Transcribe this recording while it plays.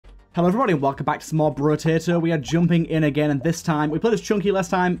Hello everybody and welcome back to some more Brotato. We are jumping in again, and this time, we played as Chunky last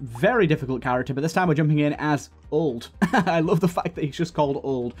time, very difficult character, but this time we're jumping in as Old. I love the fact that he's just called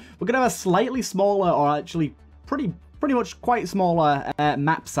Old. We're going to have a slightly smaller, or actually pretty much quite smaller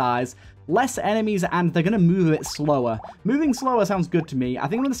map size, less enemies, and they're going to move a bit slower. Moving slower sounds good to me. I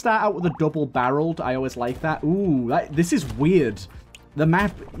think I'm going to start out with a double-barreled. I always like that. Ooh, this is weird. The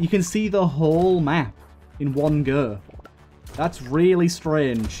map, you can see the whole map in one go. That's really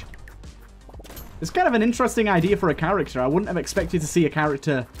strange. It's kind of an interesting idea for a character. I wouldn't have expected to see a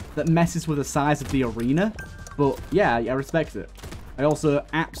character that messes with the size of the arena. But yeah, I respect it. I also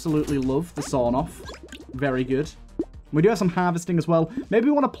absolutely love the sawn off. Very good. We do have some harvesting as well. Maybe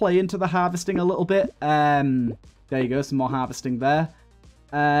we want to play into the harvesting a little bit. There you go, some more harvesting there.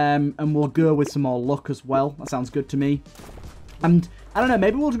 And we'll go with some more luck as well. That sounds good to me. And I don't know,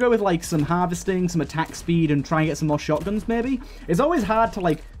 maybe we'll go with like some harvesting, some attack speed, and try and get some more shotguns maybe. It's always hard to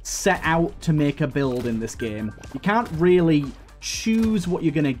like set out to make a build in this game. You can't really choose what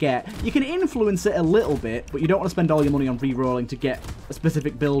you're going to get. You can influence it a little bit, but you don't want to spend all your money on re-rolling to get a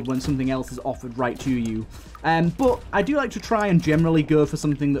specific build when something else is offered right to you. But I do like to try and generally go for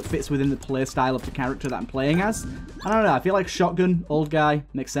something that fits within the playstyle of the character that I'm playing as. I don't know, I feel like shotgun, old guy,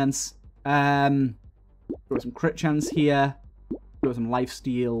 makes sense. Got some crit chance here. Got some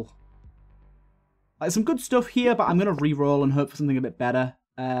lifesteal. Like some good stuff here, but I'm going to re-roll and hope for something a bit better.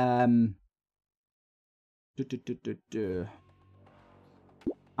 I'm going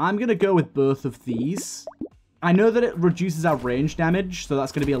to go with both of these. I know that it reduces our range damage, so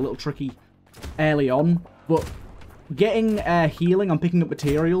that's going to be a little tricky early on. But getting healing on picking up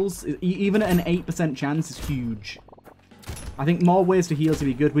materials, even at an 8% chance, is huge. I think more ways to heal to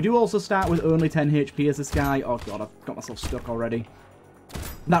be good. We do also start with only 10 HP as this guy. Oh god, I've got myself stuck already.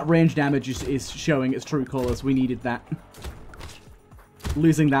 That range damage is showing its true colours. We needed that.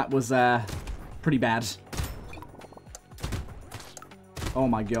 Losing that was pretty bad. Oh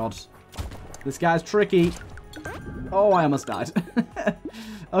my god. This guy's tricky. Oh, I almost died.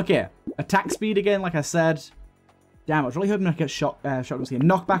 Okay, attack speed again, like I said. Damn, I was really hoping I could get shotguns here.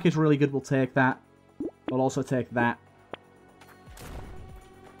 Knockback is really good. We'll take that. We'll also take that.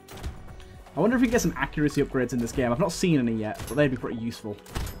 I wonder if we can get some accuracy upgrades in this game. I've not seen any yet, but they'd be pretty useful.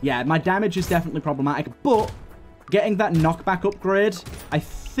 Yeah, my damage is definitely problematic, but getting that knockback upgrade, I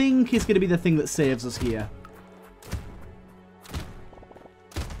think, is going to be the thing that saves us here.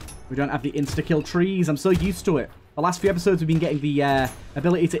 We don't have the insta-kill trees. I'm so used to it. The last few episodes, we've been getting the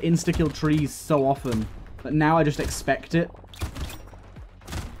ability to insta-kill trees so often, but now I just expect it.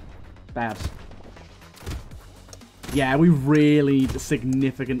 Bad. Yeah, we really need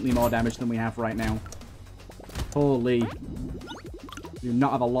significantly more damage than we have right now. Holy. We do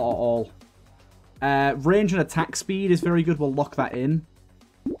not have a lot at all. Range and attack speed is very good. We'll lock that in.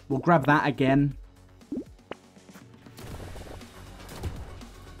 We'll grab that again.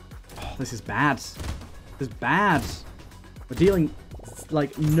 Oh, this is bad. This is bad. We're dealing,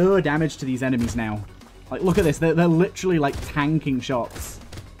 like, no damage to these enemies now. Like, look at this. They're literally, like, tanking shots.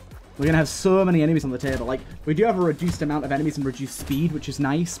 We're going to have so many enemies on the table. Like, we do have a reduced amount of enemies and reduced speed, which is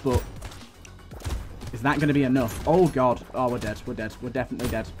nice, but is that going to be enough? Oh, God. Oh, we're dead. We're dead. We're definitely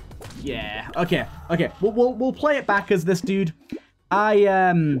dead. Yeah. Okay. Okay. We'll play it back as this dude. I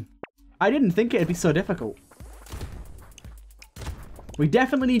didn't think it'd be so difficult. We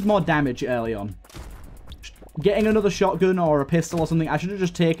definitely need more damage early on. Getting another shotgun or a pistol or something. I should have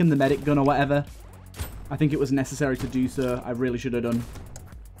just taken the medic gun or whatever. I think it was necessary to do so. I really should have done.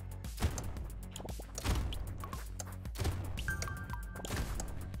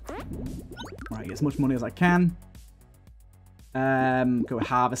 Right, get as much money as I can. Go with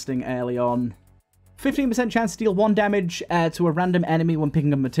harvesting early on. 15% chance to deal 1 damage to a random enemy when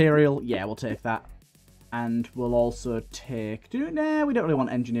picking up material. Yeah, we'll take that. And we'll also take... Nah, we don't really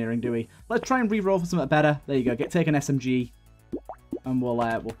want engineering, do we? Let's try and re-roll for something better. There you go. Take an SMG. And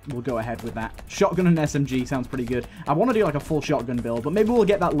we'll go ahead with that. Shotgun and SMG sounds pretty good. I want to do like a full shotgun build, but maybe we'll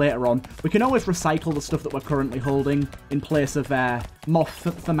get that later on. We can always recycle the stuff that we're currently holding in place of more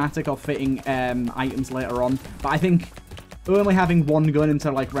thematic or fitting items later on. But I think only having 1 gun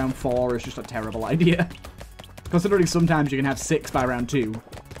into like round 4 is just a terrible idea. Considering sometimes you can have 6 by round 2.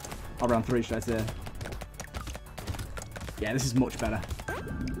 Or round 3, should I say. Yeah, this is much better.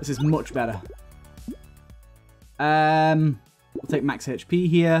 This is much better. We'll take max HP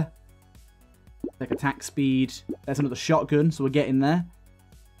here. Take attack speed. There's another shotgun, so we're getting there.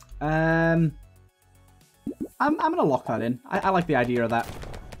 I'm going to lock that in. I like the idea of that.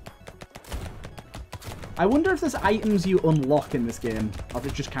 I wonder if there's items you unlock in this game, or if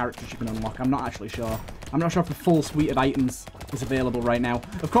it's just characters you can unlock. I'm not actually sure. I'm not sure if the full suite of items is available right now.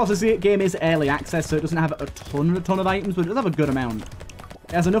 Of course, this game is early access, so it doesn't have a ton of items, but it does have a good amount.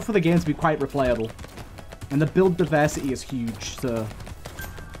 It has enough for the game to be quite replayable. And the build diversity is huge, so...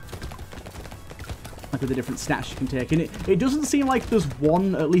 Look at the different stats you can take. And it doesn't seem like there's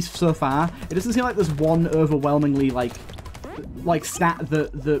one, at least so far, it doesn't seem like there's one overwhelmingly, like stat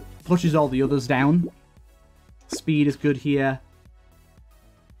that pushes all the others down. Speed is good here.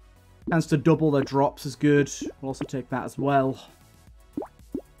 Chance to double their drops is good. We'll also take that as well.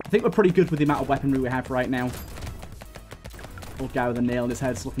 I think we're pretty good with the amount of weaponry we have right now. Old guy with a nail in his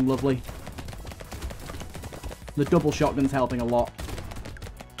head's looking lovely. The double shotgun's helping a lot.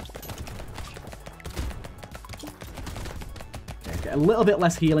 Okay, get a little bit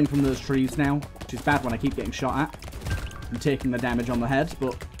less healing from those trees now, which is bad when I keep getting shot at and taking the damage on the head,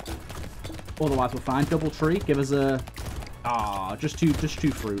 but otherwise we're fine. Double tree, give us a... Ah, just two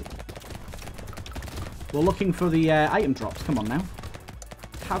fruit. We're looking for the item drops. Come on now.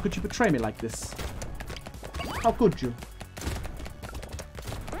 How could you betray me like this? How could you?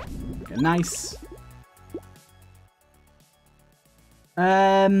 Okay, nice.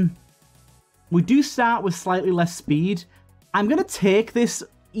 We do start with slightly less speed. I'm going to take this,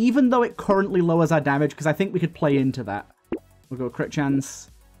 even though it currently lowers our damage, because I think we could play into that. We'll go crit chance.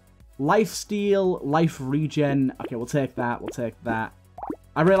 Life steal, life regen. Okay, we'll take that. We'll take that.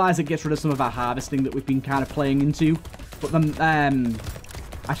 I realize it gets rid of some of our harvesting that we've been kind of playing into. But then,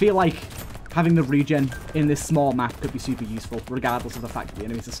 I feel like having the regen in this small map could be super useful, regardless of the fact that the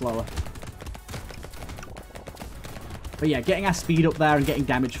enemies are slower. But yeah, getting our speed up there and getting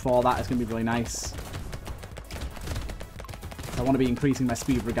damage for that is going to be really nice. I want to be increasing my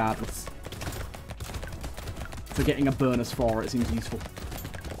speed regardless. So getting a bonus for it seems useful.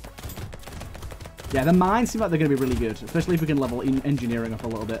 Yeah, the mines seem like they're going to be really good, especially if we can level engineering up a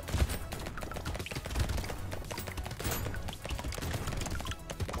little bit.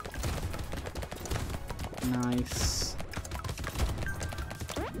 Nice.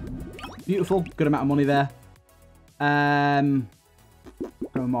 Beautiful. Good amount of money there. Going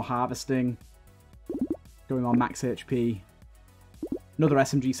more harvesting. Going more max HP. Another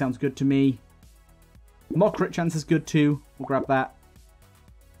SMG sounds good to me. More crit chance is good too. We'll grab that.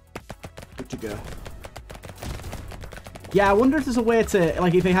 Good to go. Yeah, I wonder if there's a way to,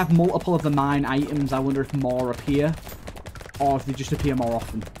 like, if they have multiple of the mine items, I wonder if more appear. Or if they just appear more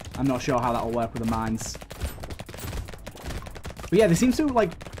often. I'm not sure how that'll work with the mines. But yeah, they seem to,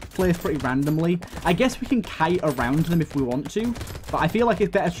 like, place pretty randomly. I guess we can kite around them if we want to. But I feel like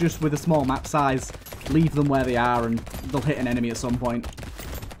it's better to just, with a small map size, leave them where they are and they'll hit an enemy at some point.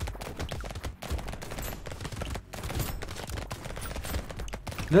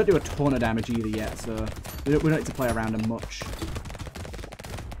 They don't do a ton of damage either yet, so we don't need to play around them much.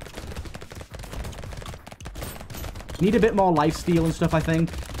 Need a bit more lifesteal and stuff, I think.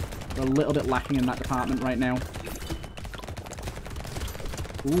 We're a little bit lacking in that department right now.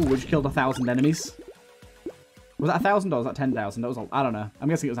 Ooh, we just killed 1,000 enemies. Was that 1,000 or was that 10,000? That was I don't know. I'm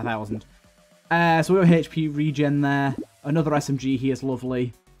guessing it was 1,000. So we have HP regen there. Another SMG here is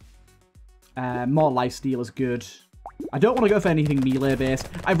lovely. More lifesteal is good. I don't want to go for anything melee based.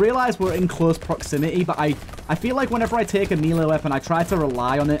 I realize we're in close proximity, but I feel like whenever I take a melee weapon, I try to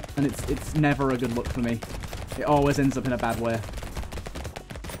rely on it, and it's never a good look for me. It always ends up in a bad way.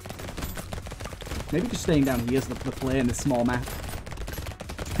 Maybe just staying down here is the play in this small map.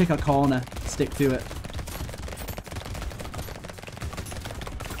 Pick a corner, stick to it.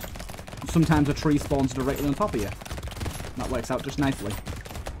 Sometimes a tree spawns directly on top of you. That works out just nicely.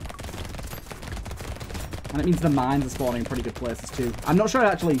 And it means the mines are spawning in pretty good places too. I'm not sure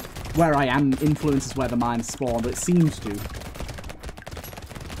actually where I am influences where the mines spawn, but it seems to. It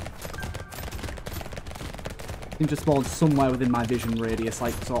seems to spawn somewhere within my vision radius,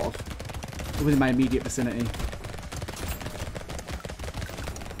 like sort of within my immediate vicinity.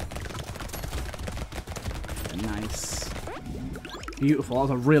 Nice. Beautiful. That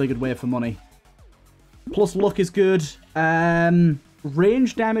was a really good wave for money. Plus luck is good.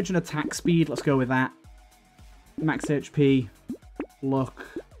 Range damage and attack speed. Let's go with that. Max HP, luck,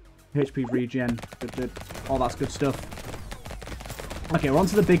 HP regen, good. All that's good stuff. Okay, we're on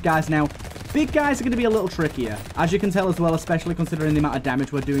to the big guys now. Big guys are going to be a little trickier, as you can tell as well, especially considering the amount of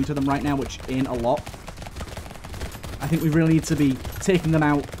damage we're doing to them right now, which ain't a lot. I think we really need to be taking them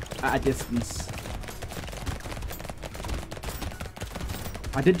out at a distance.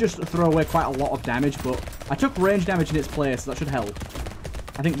 I did just throw away quite a lot of damage, but I took range damage in its place, so that should help.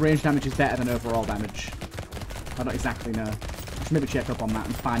 I think range damage is better than overall damage. I don't exactly know. I should maybe check up on that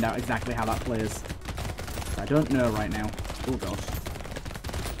and find out exactly how that plays. I don't know right now. Oh, God.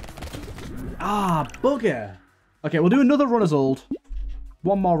 Ah, bugger. Okay, we'll do another run as old.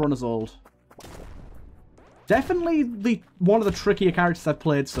 One more run as old. Definitely one of the trickier characters I've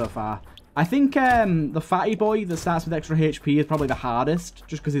played so far. I think the fatty boy that starts with extra HP is probably the hardest,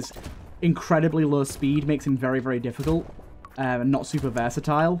 just because his incredibly low speed makes him very, very difficult and not super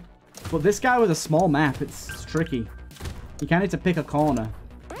versatile. But this guy with a small map, it's tricky. You kind of need to pick a corner.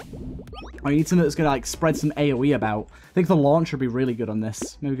 Or you need something that's going to like spread some AoE about. I think the launch would be really good on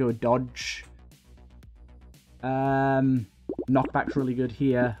this. Maybe go with dodge. Knockback's really good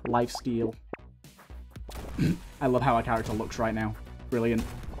here. Lifesteal. I love how our character looks right now. Brilliant.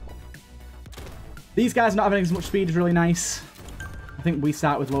 These guys not having as much speed is really nice. I think we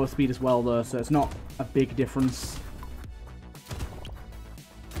start with lower speed as well, though, so it's not a big difference.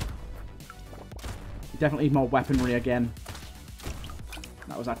 Definitely need more weaponry again.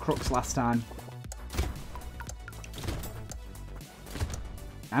 That was our crux last time.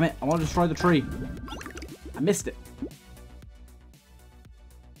 Damn it, I want to destroy the tree. I missed it.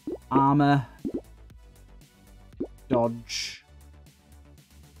 Armor. Dodge.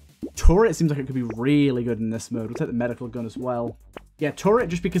 Turret seems like it could be really good in this mode. We'll take the medical gun as well. Yeah, turret,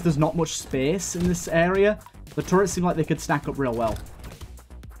 just because there's not much space in this area. The turrets seem like they could stack up real well.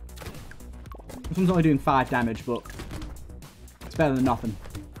 This one's only doing 5 damage, but it's better than nothing.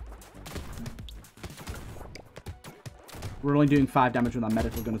 We're only doing 5 damage with our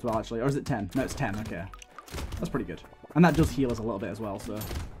medical gun as well, actually. Or is it 10? No, it's 10. Okay. That's pretty good. And that does heal us a little bit as well, so...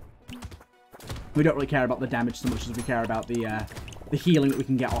 We don't really care about the damage so much as we care about the healing that we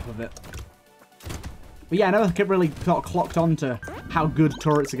can get off of it. But yeah, I never really sort of clocked on to how good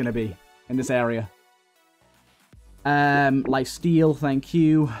turrets are going to be in this area. Lifesteal, thank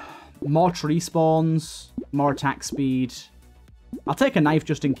you. More tree spawns. More attack speed. I'll take a knife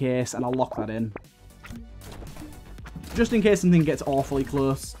just in case, and I'll lock that in. Just in case something gets awfully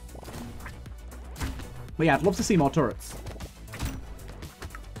close. But yeah, I'd love to see more turrets.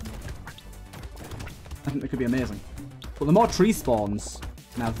 I think they could be amazing. But the more tree spawns,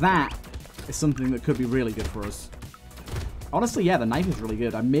 now that is something that could be really good for us. Honestly, yeah, the knife is really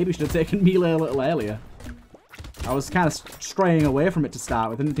good. I maybe should have taken melee a little earlier. I was kind of straying away from it to start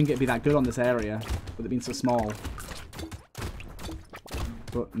with. I didn't think it'd be that good on this area, with it being so small.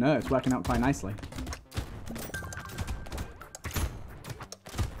 But no, it's working out quite nicely.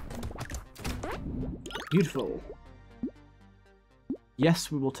 Beautiful.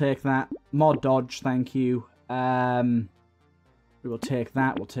 Yes, we will take that. More dodge, thank you. We will take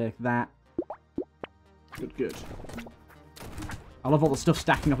that, we'll take that. Good, good. I love all the stuff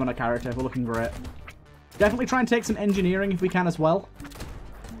stacking up on our character. We're looking great. Definitely try and take some engineering if we can as well.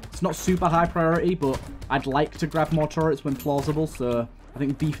 It's not super high priority, but I'd like to grab more turrets when plausible, so I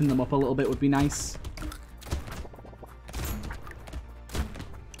think beefing them up a little bit would be nice.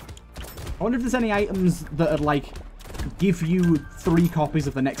 I wonder if there's any items that would, like, give you 3 copies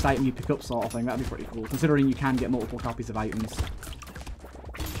of the next item you pick up sort of thing. That'd be pretty cool, considering you can get multiple copies of items.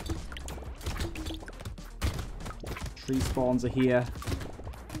 Tree spawns are here.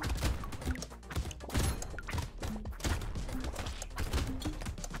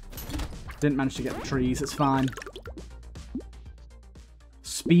 Didn't manage to get the trees, it's fine.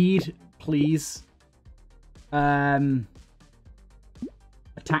 Speed, please. Attack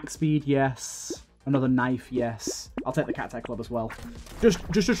speed, yes. Another knife, yes. I'll take the Cat Club as well. Just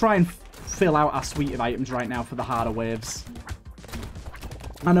to try and fill out our suite of items right now for the harder waves.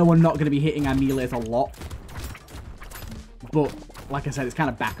 I know we're not going to be hitting our melees a lot. But, like I said, it's kind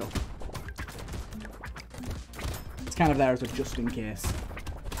of backup. It's kind of there as a just in case.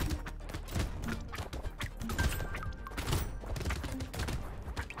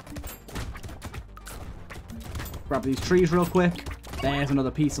 Grab these trees real quick. There's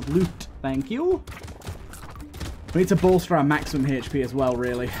another piece of loot. Thank you. We need to bolster our maximum HP as well,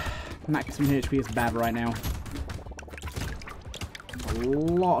 really. Maximum HP is bad right now. A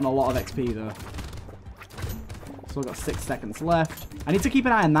lot of XP, though. Still got 6 seconds left. I need to keep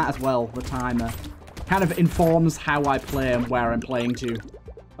an eye on that as well, the timer. Kind of informs how I play and where I'm playing to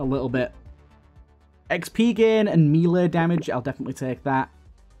a little bit. XP gain and melee damage, I'll definitely take that.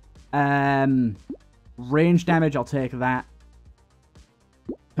 Range damage, I'll take that.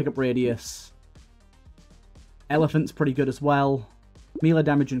 Pick up radius. Elephant's pretty good as well. Melee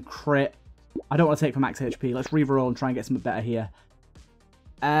damage and crit. I don't want to take for max HP. Let's reroll and try and get something better here.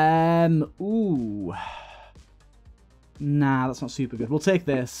 Ooh. Nah, that's not super good. We'll take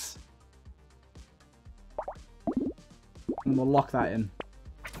this. And we'll lock that in.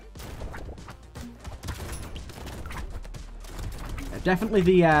 Yeah, definitely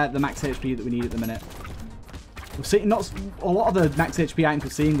the max HP that we need at the minute. We're seeing not a lot of the max HP items we're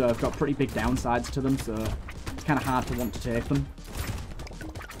seeing though have got pretty big downsides to them, so it's kind of hard to want to take them.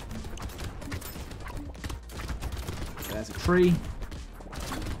 There's a tree.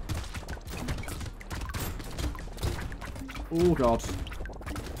 Oh god.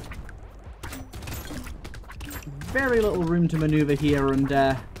 Very little room to maneuver here, and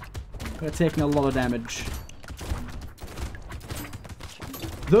we're taking a lot of damage.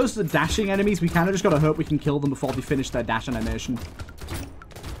 Those dashing enemies, we kind of just got to hope we can kill them before they finish their dash animation.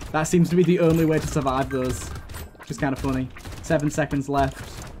 That seems to be the only way to survive those, which is kind of funny. 7 seconds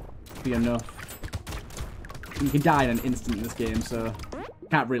left. Be enough. And you can die in an instant in this game, so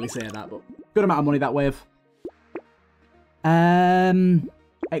can't really say that, but good amount of money that wave.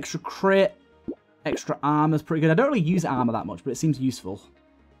 Extra crit. Extra armor's pretty good. I don't really use armor that much, but it seems useful.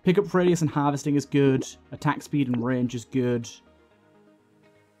 Pickup radius and harvesting is good. Attack speed and range is good.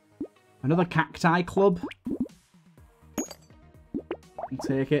 Another cacti club. I'll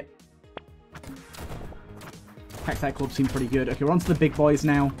take it. Cacti club seem pretty good. Okay, we're on to the big boys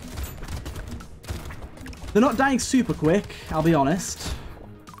now. They're not dying super quick, I'll be honest.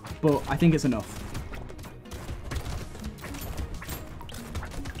 But I think it's enough.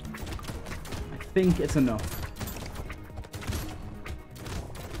 I think it's enough.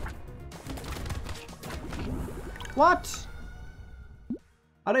 What?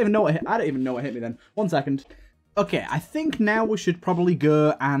 I don't even know what hit me then. 1 second. Okay, I think now we should probably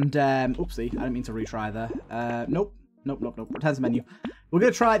go and oopsie, I didn't mean to retry there. Nope. Return to menu. We're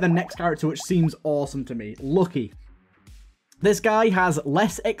gonna try the next character, which seems awesome to me. Lucky. This guy has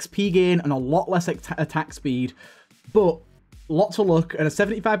less XP gain and a lot less attack speed, but lots of luck and a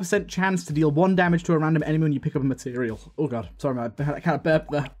 75% chance to deal 1 damage to a random enemy when you pick up a material. Oh god, sorry, I kind of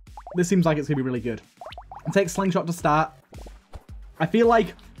burped there. This seems like it's gonna be really good. I'll take Slingshot to start. I feel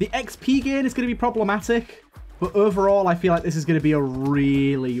like the XP gain is gonna be problematic, but overall I feel like this is gonna be a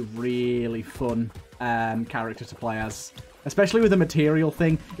really, really fun character to play as. Especially with the material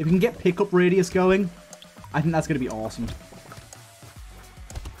thing. If you can get pickup radius going, I think that's gonna be awesome.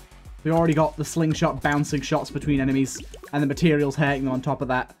 We already got the slingshot bouncing shots between enemies, and the materials hurting them on top of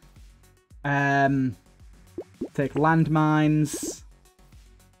that. Take landmines.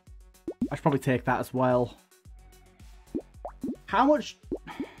 I should probably take that as well. How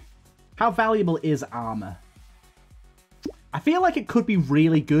valuable is armor? I feel like it could be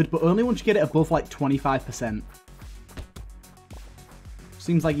really good, but only once you get it above like 25%.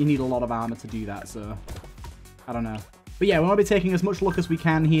 Seems like you need a lot of armor to do that, so I don't know. But yeah, we want to be taking as much luck as we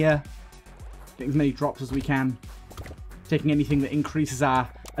can here. Getting as many drops as we can. Taking anything that increases our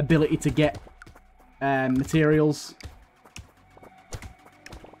ability to get materials.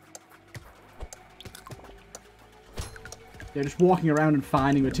 Yeah, just walking around and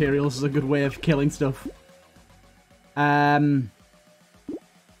finding materials is a good way of killing stuff. Let's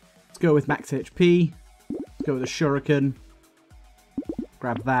go with max HP. Let's go with a shuriken.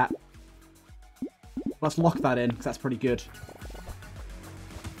 Grab that. Let's lock that in, because that's pretty good.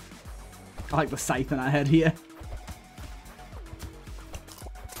 I like the scythe in our head here.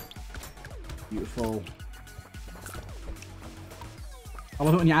 Beautiful. I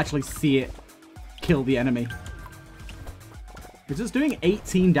love it when you actually see it kill the enemy. It's just doing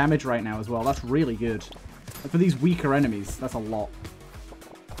 18 damage right now as well. That's really good. And for these weaker enemies, that's a lot.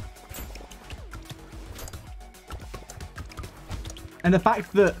 And the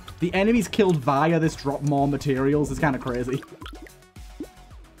fact that the enemies killed via this drop more materials is kind of crazy.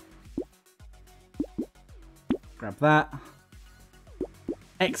 Grab that.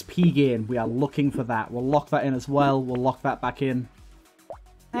 XP gain. We are looking for that. We'll lock that in as well. We'll lock that back in.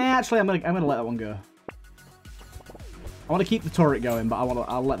 Actually, I'm gonna let that one go. I want to keep the turret going, but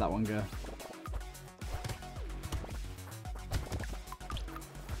I'll let that one go.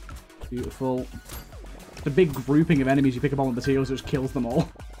 Beautiful. The big grouping of enemies you pick up on the materials just kills them all.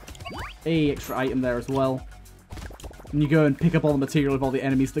 A extra item there as well. And you go and pick up all the material of all the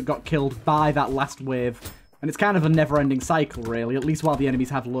enemies that got killed by that last wave. And it's kind of a never-ending cycle, really, at least while the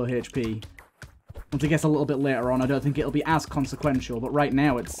enemies have low HP. Once it gets a little bit later on, I don't think it'll be as consequential, but right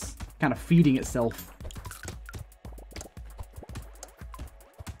now it's kind of feeding itself.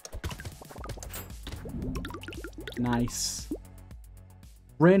 Nice.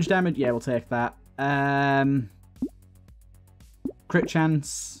 Range damage, yeah, we'll take that. Crit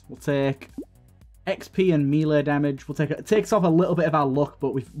chance, we'll take XP and melee damage. We'll take it. It takes off a little bit of our luck,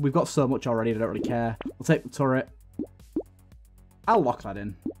 but we've got so much already, I don't really care. We'll take the turret. I'll lock that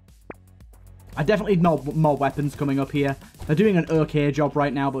in. I definitely need more weapons coming up here. They're doing an okay job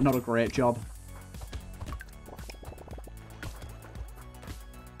right now, but not a great job.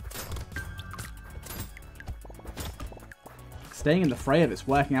 Staying in the fray of it's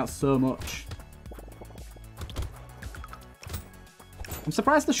working out so much. I'm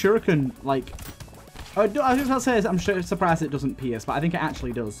surprised the shuriken, like... I was going to say I'm surprised it doesn't pierce, but I think it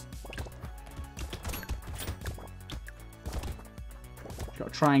actually does.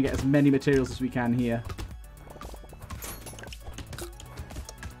 Got to try and get as many materials as we can here.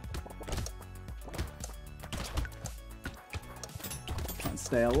 Try and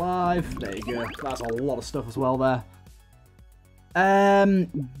stay alive. There you go. That's a lot of stuff as well there.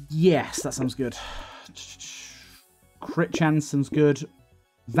 Yes, that sounds good. Crit chance sounds good.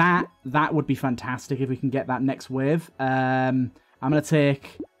 That would be fantastic if we can get that next wave. I'm going to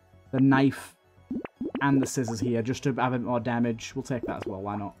take the knife and the scissors here just to have a bit more damage. We'll take that as well,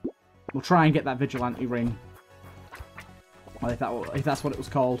 why not? We'll try and get that vigilante ring. Well, if that's what it was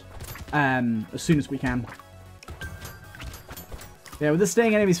called. As soon as we can. Yeah, with this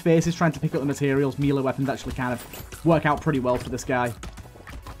staying in enemies' faces, trying to pick up the materials, melee weapons actually kind of work out pretty well for this guy.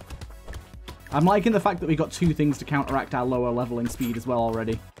 I'm liking the fact that we got 2 things to counteract our lower leveling speed as well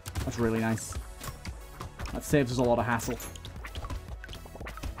already. That's really nice. That saves us a lot of hassle.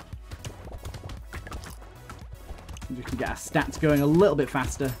 We can get our stats going a little bit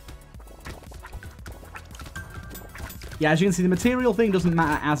faster. Yeah, as you can see, the material thing doesn't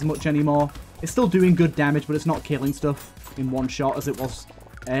matter as much anymore. It's still doing good damage, but it's not killing stuff in one shot as it was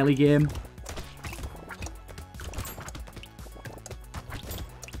early game.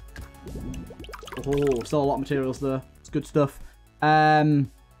 Oh, still a lot of materials there. It's good stuff.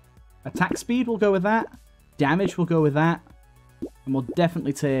 Attack speed, we'll go with that. Damage, we'll go with that. And we'll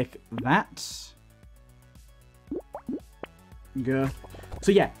definitely take that. Go.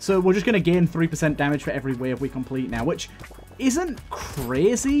 So yeah, so we're just going to gain 3% damage for every wave we complete now, which isn't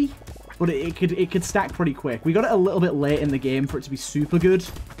crazy, but it could stack pretty quick. We got it a little bit late in the game for it to be super good,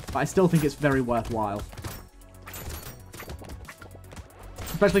 but I still think it's very worthwhile.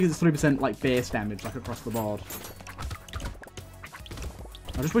 Especially because it's 3% like base damage, like across the board.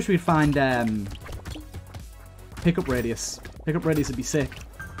 I just wish we'd find pickup radius. Pickup radius would be sick.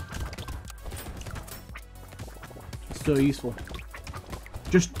 So useful.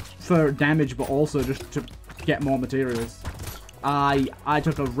 Just for damage, but also just to get more materials. I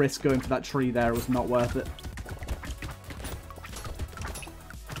took a risk going for that tree there. It was not worth it.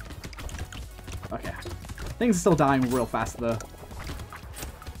 Okay. Things are still dying real fast, though.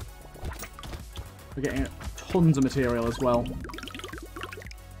 We're getting tons of material as well.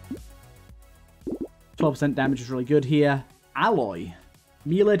 12% damage is really good here. Alloy.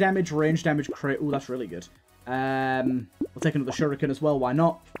 Melee damage, range damage, crit. Ooh, that's really good. We'll take another shuriken as well. Why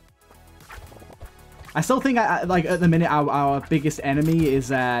not? I still think, like, at the minute, our biggest enemy is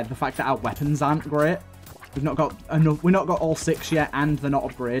the fact that our weapons aren't great. We've not got enough. We've not got all 6 yet, and they're not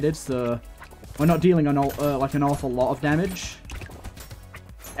upgraded, so we're not dealing like an awful lot of damage.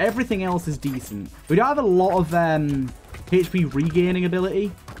 Everything else is decent. We don't have a lot of HP regaining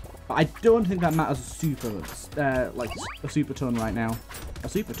ability, but I don't think that matters super, like a super ton right now. A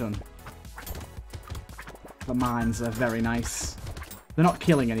super ton. The mines are very nice. They're not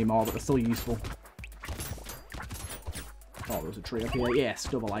killing anymore, but they're still useful. Oh, there's a tree up here. Yes,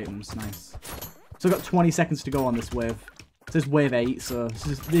 double items. Nice. So I've got 20 seconds to go on this wave. This is wave 8, so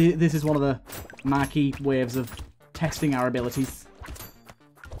this is one of the marquee waves of testing our abilities.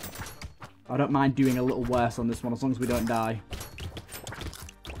 I don't mind doing a little worse on this one, as long as we don't die.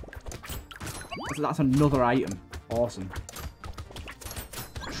 So that's another item. Awesome.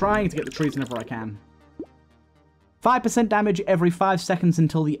 Trying to get the trees whenever I can. 5% damage every 5 seconds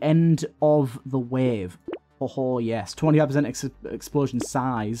until the end of the wave. Oh, yes. 25% explosion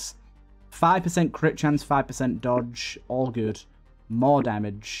size. 5% crit chance, 5% dodge. All good. More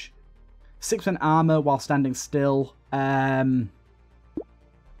damage. 6% armor while standing still.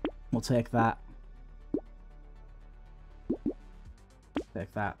 We'll take that.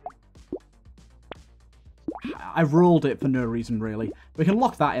 Take that. I rolled it for no reason, really. We can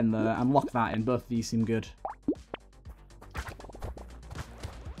lock that in there and lock that in. Both of these seem good.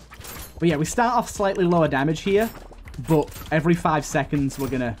 But yeah, we start off slightly lower damage here, but every 5 seconds we're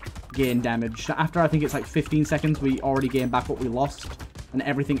going to gain damage. After I think it's like 15 seconds, we already gain back what we lost, and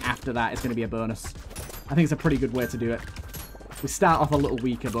everything after that is going to be a bonus. I think it's a pretty good way to do it. We start off a little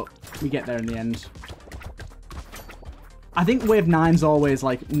weaker, but we get there in the end. I think wave 9's always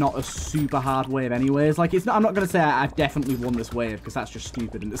like not a super hard wave anyways. Like it's not, I'm not going to say I've definitely won this wave, because that's just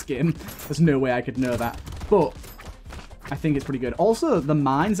stupid in this game. There's no way I could know that. But I think it's pretty good. Also, the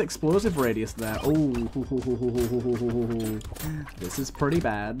mine's explosive radius there. Oh, this is pretty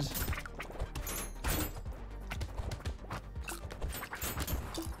bad.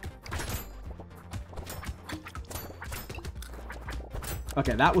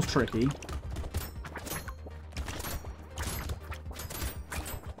 Okay, that was tricky.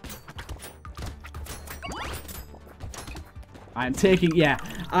 I'm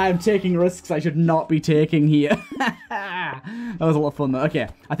taking risks I should not be taking here. That was a lot of fun, though. Okay,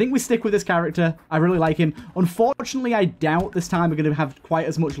 I think we stick with this character. I really like him. Unfortunately, I doubt this time we're going to have quite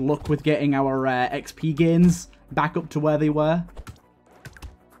as much luck with getting our XP gains back up to where they were.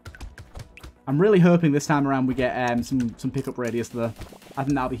 I'm really hoping this time around we get some pickup radius, though. I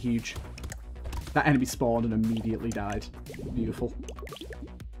think that'll be huge. That enemy spawned and immediately died. Beautiful.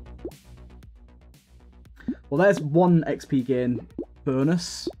 Well, there's 1 XP gain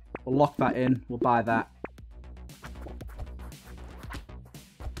bonus. We'll lock that in. We'll buy that.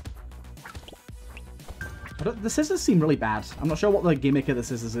 The scissors seem really bad. I'm not sure what the gimmick of the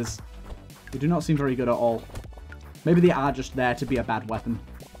scissors is. They do not seem very good at all. Maybe they are just there to be a bad weapon.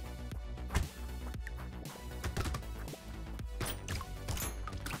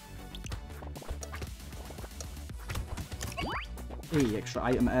 Hey, extra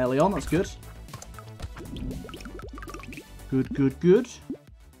item early on. That's good. Good, good, good.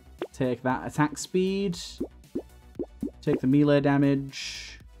 Take that attack speed. Take the melee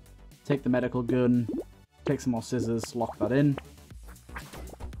damage. Take the medical gun. Take some more scissors. Lock that in.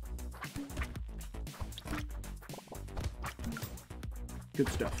 Good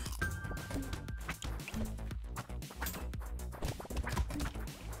stuff.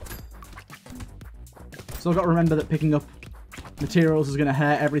 So I've got to remember that picking up materials is going to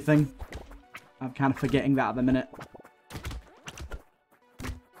hurt everything. I'm kind of forgetting that at the minute.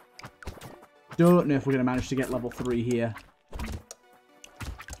 Don't know if we're going to manage to get level 3 here.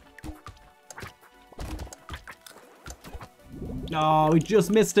 Oh, we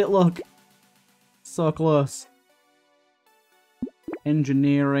just missed it, look. So close.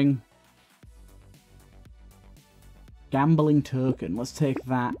 Engineering. Gambling token. Let's take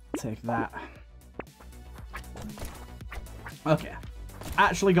that. Take that. Okay.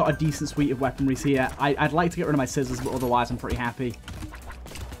 Actually got a decent suite of weaponries here. I'd like to get rid of my scissors, but otherwise I'm pretty happy.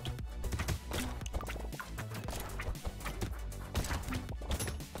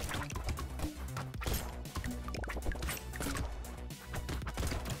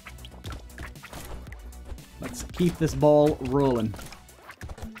 Let's keep this ball rolling.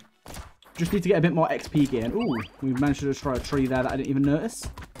 Just need to get a bit more XP gain. Ooh, we managed to destroy a tree there that I didn't even notice.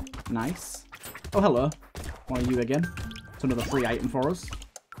 Nice. Oh, hello. One of you again. It's another free item for us.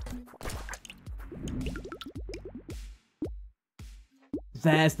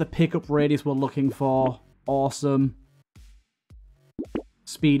 There's the pickup radius we're looking for. Awesome.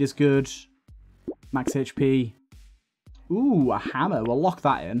 Speed is good. Max HP. Ooh, a hammer. We'll lock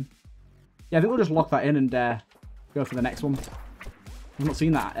that in. Yeah, I think we'll just lock that in and go for the next one. I've not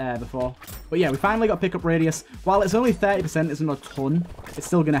seen that before. But yeah, we finally got pickup radius. While it's only 30%, it's not a ton. It's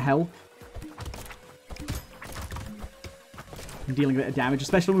still going to help. Dealing a bit of damage,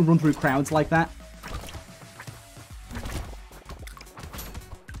 especially when we run through crowds like that.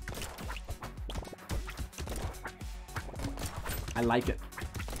 I like it.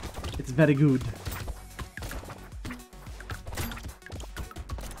 It's very good.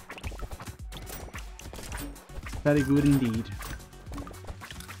 Very good indeed.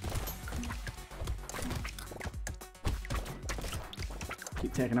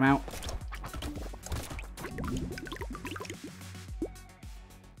 Keep taking them out.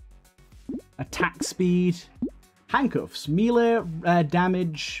 Attack speed. Handcuffs. Melee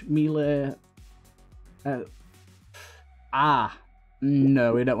damage. Melee...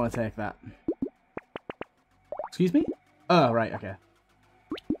 No, we don't want to take that. Excuse me? Oh, right, okay.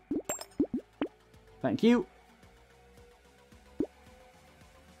 Thank you.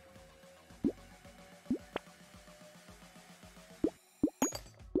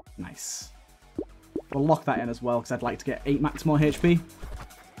 Nice. We'll lock that in as well, because I'd like to get 8 max more HP.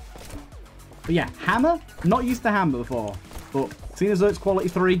 But yeah, hammer. Not used to hammer before, but seeing as though it's quality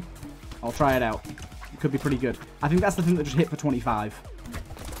 3, I'll try it out. It could be pretty good. I think that's the thing that just hit for 25.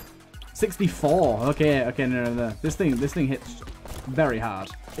 64. Okay, no. This thing hits very hard.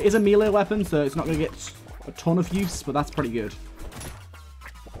 It is a melee weapon, so it's not going to get a ton of use, but that's pretty good.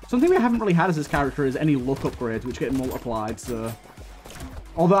 Something we haven't really had as this character is any luck upgrades, which get multiplied, so...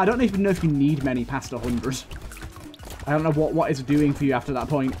 Although I don't even know if you need many past 100. I don't know what it's doing for you after that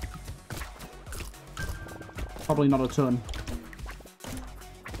point. Probably not a ton.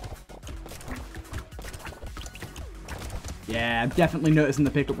 Yeah, I'm definitely noticing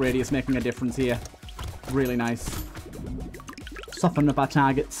the pickup radius making a difference here. Really nice. Soften up our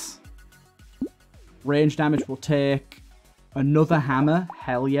targets. Range damage will take another hammer.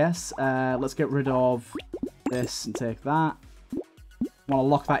 Hell yes. Let's get rid of this and take that. Want to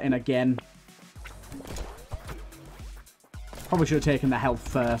lock that in again. Probably should have taken the health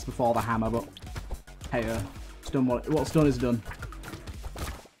first before the hammer, but hey, it's done what's done is done.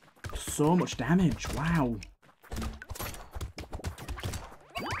 So much damage, wow.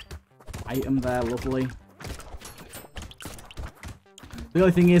 Item there, lovely. The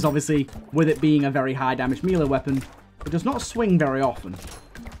only thing is, obviously, with it being a very high damage melee weapon, it does not swing very often.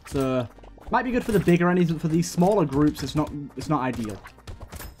 So, might be good for the bigger enemies, but for these smaller groups, it's not ideal.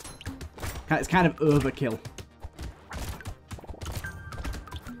 It's kind of overkill.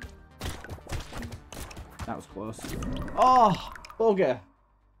 That was close. Oh, bugger.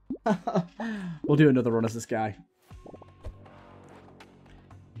 We'll do another run as this guy.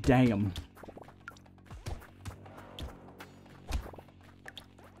 Damn.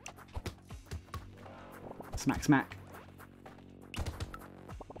 Smack, smack.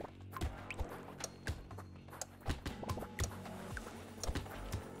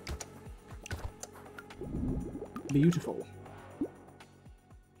 Beautiful.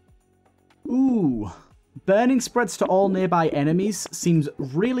 Ooh. Burning spreads to all nearby enemies seems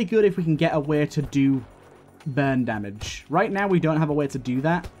really good if we can get a way to do burn damage. Right now we don't have a way to do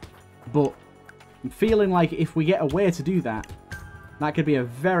that, but I'm feeling like if we get a way to do that, that could be a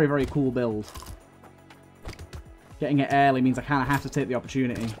very, very cool build. Getting it early means I kind of have to take the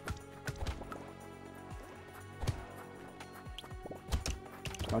opportunity.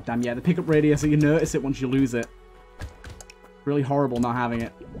 God damn, yeah, the pickup radius, so you notice it once you lose it. Really horrible not having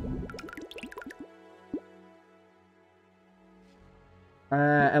it.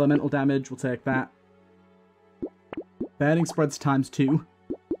 Elemental damage, we'll take that. Burning spreads ×2.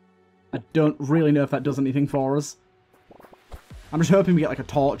 I don't really know if that does anything for us. I'm just hoping we get like a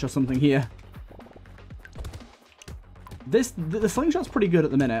torch or something here. The slingshot's pretty good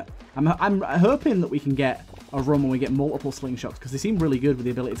at the minute. I'm hoping that we can get a run when we get multiple slingshots, because they seem really good with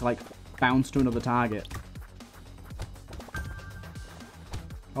the ability to like bounce to another target.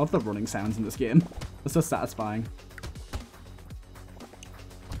 I love the running sounds in this game. They're so satisfying.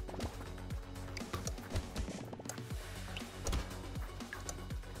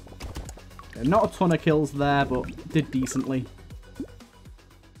 Okay, not a ton of kills there, but did decently.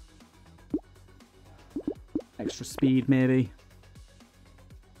 Extra speed, maybe.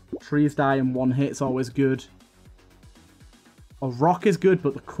 Trees die in one hit is always good. A rock is good,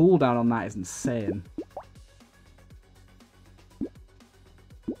 but the cooldown on that is insane.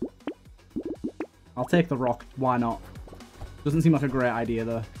 I'll take the rock. Why not? Doesn't seem like a great idea,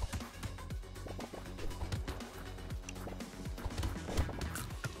 though.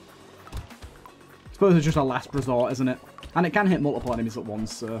 I suppose it's just a last resort, isn't it? And it can hit multiple enemies at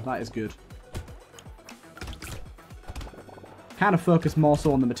once, so that is good. Kind of focus more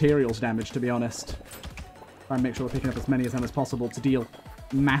so on the materials damage, to be honest. Try and make sure we're picking up as many of them as possible to deal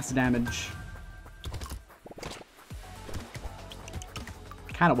mass damage.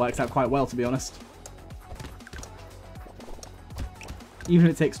 Kind of works out quite well, to be honest. Even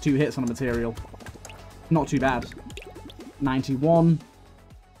if it takes 2 hits on a material. Not too bad. 91.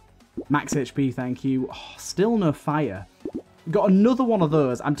 Max HP, thank you. Oh, still no fire. Got another one of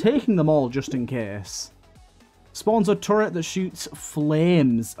those. I'm taking them all just in case. Spawns a turret that shoots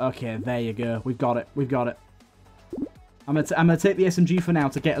flames. Okay, there you go. We've got it. We've got it. I'm gonna take the SMG for now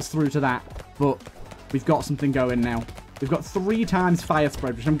to get us through to that. But we've got something going now. We've got 3 times fire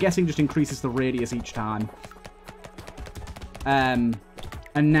spread, which I'm guessing just increases the radius each time.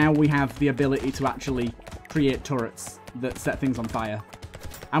 And now we have the ability to actually create turrets that set things on fire.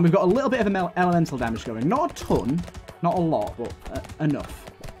 And we've got a little bit of elemental damage going. Not a ton, not a lot, but enough.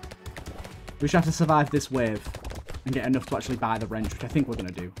 We should have to survive this wave and get enough to actually buy the wrench, which I think we're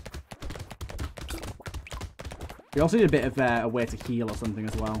going to do. We also need a bit of a way to heal or something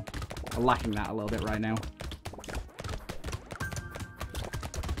as well. We're lacking that a little bit right now.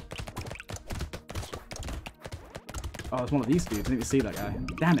 Oh, there's one of these dudes. I didn't see that guy.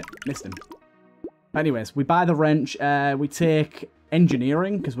 Damn it. Missed him. Anyways, we buy the wrench. We take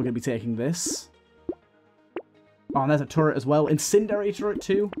engineering, because we're going to be taking this. Oh, and there's a turret as well. Incendiary turret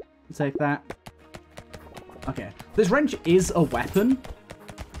too. We'll take that. Okay. This wrench is a weapon.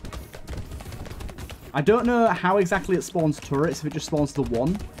 I don't know how exactly it spawns turrets, if it just spawns the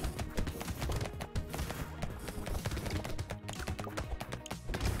one.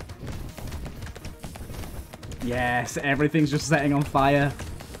 Yes, everything's just setting on fire.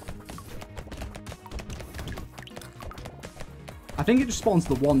 I think it just spawns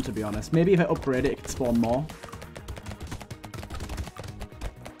the one, to be honest. Maybe if I upgrade it, it could spawn more.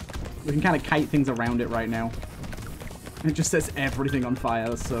 We can kind of kite things around it right now. It just sets everything on fire.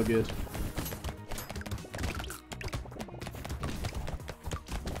 That's so good.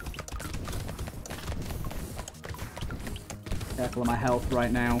 Circle of my health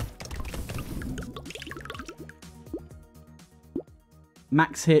right now.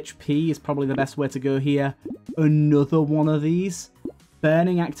 Max HP is probably the best way to go here. Another one of these.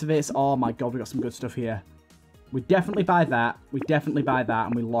 Burning activates. Oh my god, we got some good stuff here. We definitely buy that. We definitely buy that,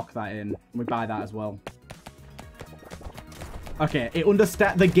 and we lock that in. And we buy that as well. Okay,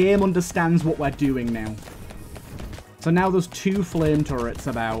 the game understands what we're doing now. So now there's 2 flame turrets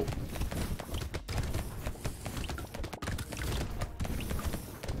about.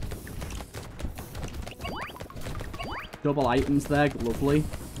 Double items there, lovely.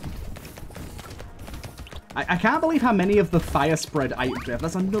 I can't believe how many of the fire spread items we have.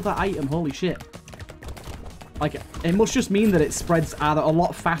 That's another item, holy shit. Like, it must just mean that it spreads either a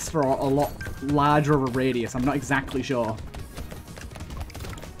lot faster or a lot larger of a radius. I'm not exactly sure.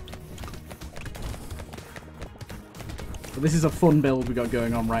 But this is a fun build we got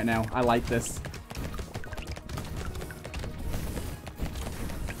going on right now. I like this.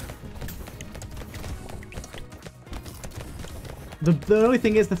 The only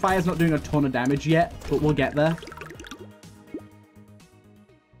thing is the fire's not doing a ton of damage yet, but we'll get there.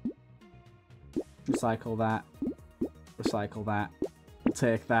 Recycle that. Recycle that. We'll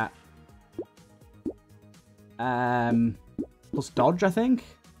take that. Plus dodge, I think.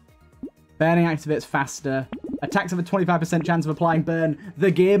 Burning activates faster. Attacks have a 25% chance of applying burn.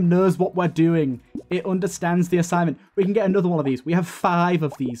 The game knows what we're doing. It understands the assignment. We can get another one of these. We have 5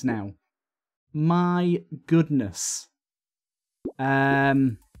 of these now. My goodness.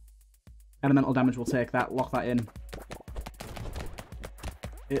 Elemental damage, will take that. Lock that in.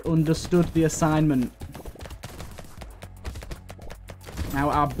 It understood the assignment.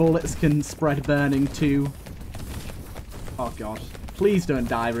 Now our bullets can spread burning too. Oh god. Please don't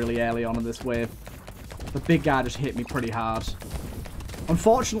die really early on in this wave. The big guy just hit me pretty hard.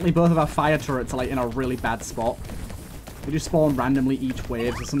 Unfortunately, both of our fire turrets are like in a really bad spot. They just spawn randomly each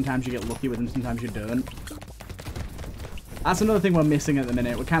wave, so sometimes you get lucky with them, sometimes you don't. That's another thing we're missing at the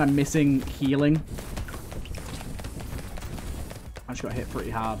minute. We're kind of missing healing. I just got hit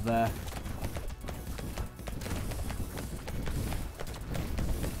pretty hard there.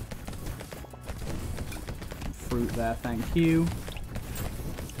 Fruit there, thank you.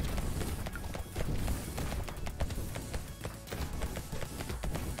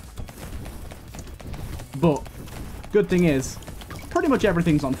 But, good thing is, pretty much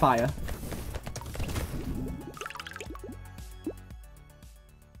everything's on fire.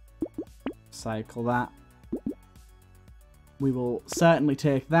 Cycle that. We will certainly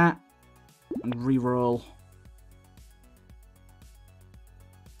take that and reroll.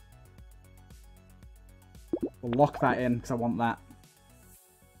 We'll lock that in because I want that.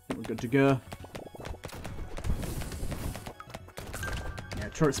 I think we're good to go. Yeah,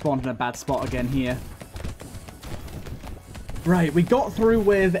 turret spawned in a bad spot again here. Right, we got through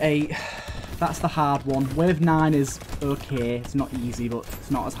wave 8. That's the hard one. Wave 9 is okay. It's not easy, but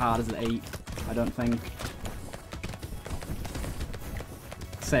it's not as hard as 8. I don't think.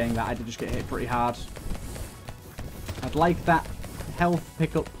 Saying that, I did just get hit pretty hard. I'd like that health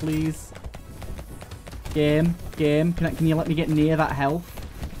pickup, please. Game, can you let me get near that health?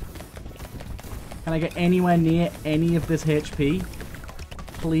 Can I get anywhere near any of this HP?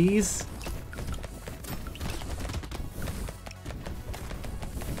 Please?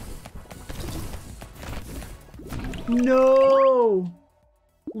 No!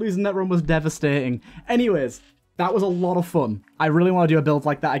 Losing that run was devastating. Anyways, that was a lot of fun. I really want to do a build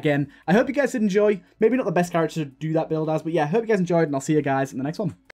like that again. I hope you guys did enjoy. Maybe not the best character to do that build as, but yeah, I hope you guys enjoyed, and I'll see you guys in the next one.